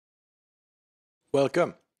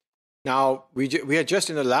Welcome. Now, we had just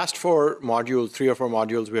in the last 3 or 4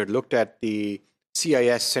 modules, we had looked at the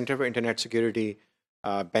CIS, Center for Internet Security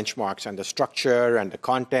benchmarks and the structure and the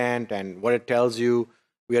content and what it tells you.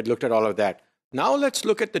 We had looked at all of that. Now let's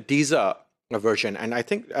look at the DISA version. And I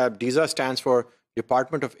think DISA stands for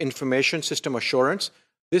Department of Information System Assurance.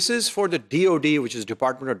 This is for the DoD, which is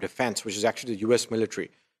Department of Defense, which is actually the US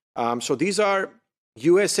military. So these are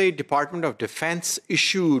USA Department of Defense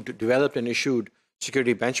developed and issued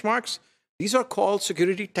security benchmarks. These are called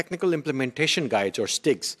Security Technical Implementation Guides, or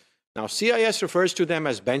STIGs. Now, CIS refers to them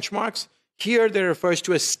as benchmarks. Here, they refers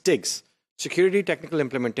to as STIGs, Security Technical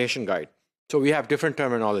Implementation Guide. So we have different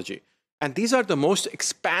terminology. And these are the most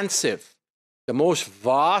expansive, the most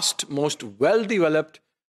vast, most well-developed,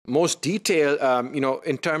 most detailed,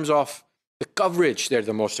 in terms of the coverage, they're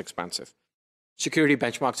the most expansive. Security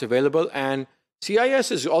benchmarks available. And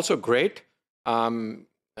CIS is also great,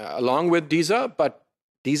 along with DISA, but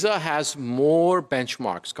DISA has more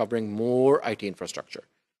benchmarks covering more IT infrastructure.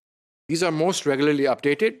 These are most regularly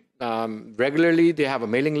updated. Regularly, they have a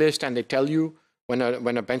mailing list and they tell you when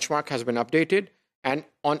a benchmark has been updated. And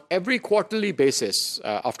on every quarterly basis,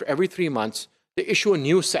 after every 3 months, they issue a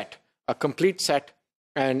new set, a complete set,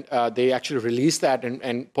 and they actually release that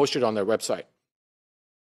and post it on their website.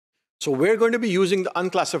 So we're going to be using the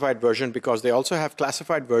unclassified version because they also have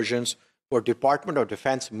classified versions for Department of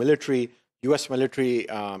Defense military, US military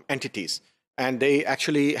entities. And they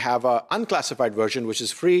actually have an unclassified version, which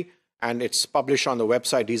is free, and it's published on the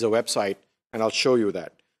website, DISA website, and I'll show you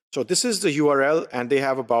that. So this is the URL, and they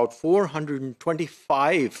have about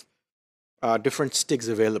 425 different STIGs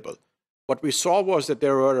available. What we saw was that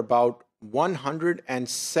there were about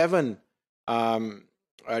 107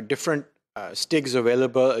 different STIGs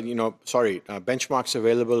available, benchmarks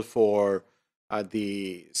available for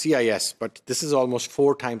the CIS, but this is almost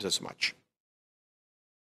 4 times as much.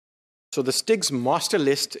 So the STIGs master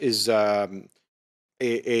list is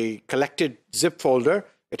a collected zip folder.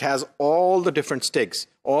 It has all the different STIGs,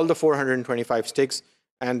 all the 425 STIGs,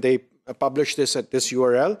 and they publish this at this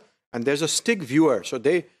URL. And there's a STIG viewer. So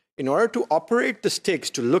in order to operate the STIGs,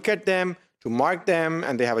 to look at them, to mark them,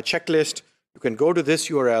 and they have a checklist, you can go to this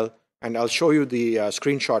URL, and I'll show you the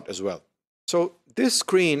screenshot as well. So this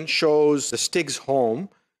screen shows the STIG's home.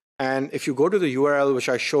 And if you go to the URL, which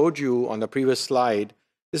I showed you on the previous slide,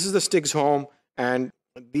 this is the STIG's home. And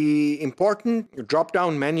the important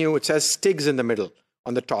drop-down menu, it says STIGs in the middle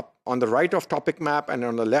on the top. On the right of topic map and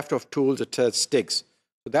on the left of tools, it says STIGs.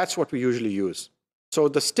 So that's what we usually use. So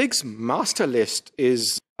the STIGs master list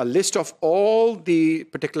is a list of all the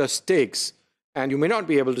particular STIGs. And you may not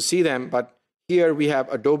be able to see them, but here we have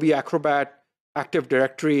Adobe Acrobat, Active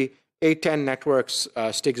Directory, A10 networks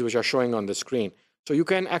STIGs, which are showing on the screen. So you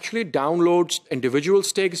can actually download individual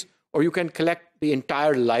STIGs, or you can collect the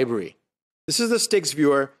entire library. This is the STIGs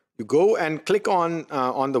viewer. You go and click on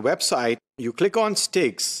the website. You click on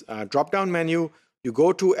STIGs, drop-down menu. You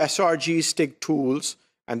go to SRG STIG tools,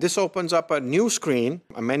 and this opens up a new screen,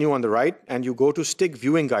 a menu on the right, and you go to STIG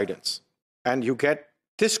viewing guidance. And you get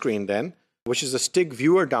this screen then, which is the STIG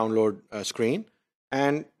viewer download screen.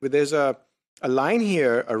 And there's a line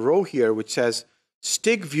here, a row here, which says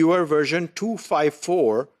STIG viewer version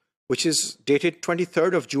 254, which is dated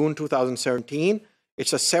 23rd of June 2017.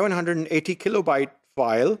 It's a 780 kilobyte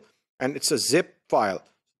file, and it's a zip file.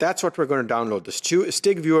 That's what we're going to download, the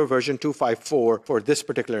STIG viewer version 254 for this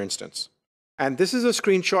particular instance. And this is a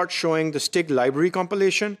screenshot showing the STIG library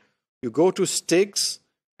compilation. You go to STIGs,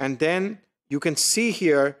 and then you can see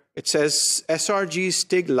here, it says SRG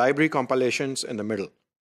STIG library compilations in the middle.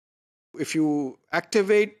 If you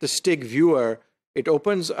activate the STIG viewer, it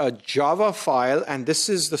opens a Java file, and this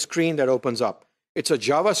is the screen that opens up. It's a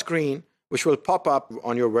Java screen which will pop up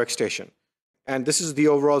on your workstation. And this is the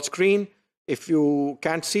overall screen. If you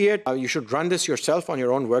can't see it, you should run this yourself on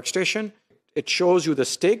your own workstation. It shows you the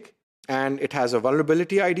STIG, and it has a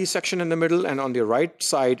vulnerability ID section in the middle, and on the right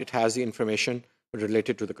side, it has the information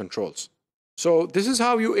related to the controls. So this is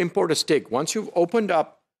how you import a STIG. Once you've opened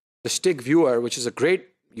up the STIG viewer, which is a great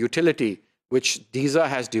utility which DISA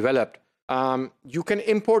has developed, you can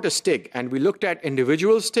import a STIG. And we looked at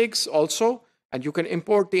individual STIGs also, and you can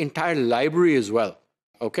import the entire library as well.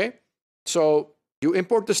 Okay? So you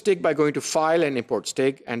import the STIG by going to File and Import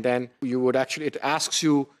STIG, and then you would actually, it asks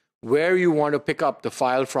you where you want to pick up the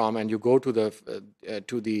file from, and you go to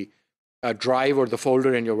the drive or the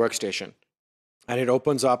folder in your workstation, and it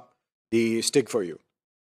opens up the STIG for you.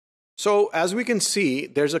 So as we can see,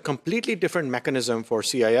 there's a completely different mechanism for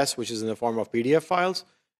CIS, which is in the form of PDF files,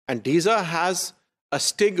 and DISA has a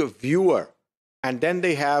STIG viewer. And then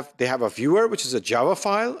they have a viewer, which is a Java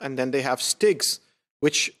file, and then they have STIGs,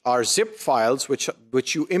 which are zip files,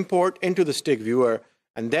 which you import into the STIG viewer,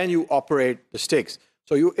 and then you operate the STIGs.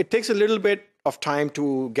 So it takes a little bit of time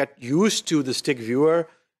to get used to the STIG viewer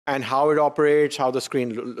and how it operates, how the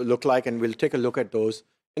screen look like, and we'll take a look at those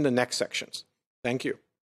in the next sections. Thank you.